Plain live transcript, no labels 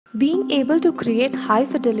Being able to create high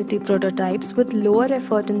fidelity prototypes with lower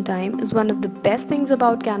effort and time is one of the best things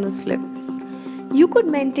about CanvasFlip. You could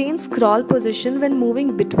maintain scroll position when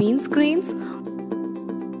moving between screens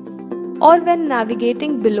or when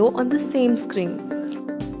navigating below on the same screen.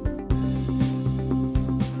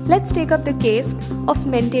 Let's take up the case of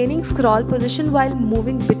maintaining scroll position while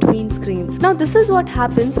moving between screens. Now this is what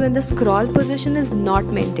happens when the scroll position is not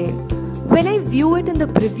maintained. When I view it in the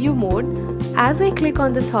preview mode, as I click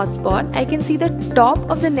on this hotspot, I can see the top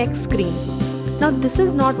of the next screen. Now this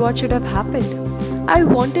is not what should have happened. I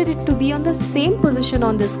wanted it to be on the same position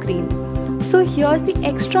on the screen. So here's the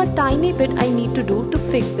extra tiny bit I need to do to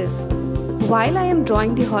fix this. While I am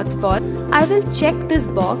drawing the hotspot, I will check this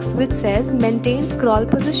box which says maintain scroll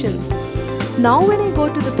position. Now when I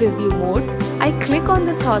go to the preview mode, I click on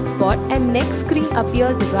this hotspot and next screen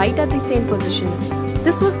appears right at the same position.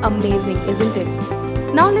 This was amazing, isn't it?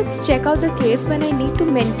 Now let's check out the case when I need to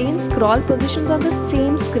maintain scroll positions on the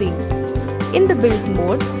same screen. In the build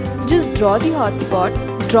mode, just draw the hotspot,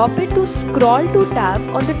 drop it to scroll to tab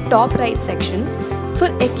on the top right section.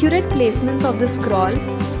 For accurate placements of the scroll,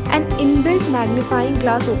 an inbuilt magnifying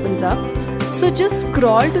glass opens up. So just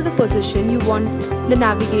scroll to the position you want the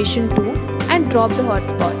navigation to and drop the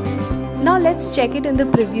hotspot. Now let's check it in the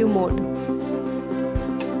preview mode.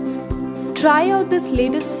 Try out this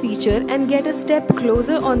latest feature and get a step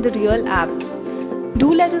closer on the real app.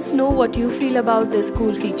 Do let us know what you feel about this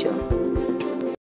cool feature.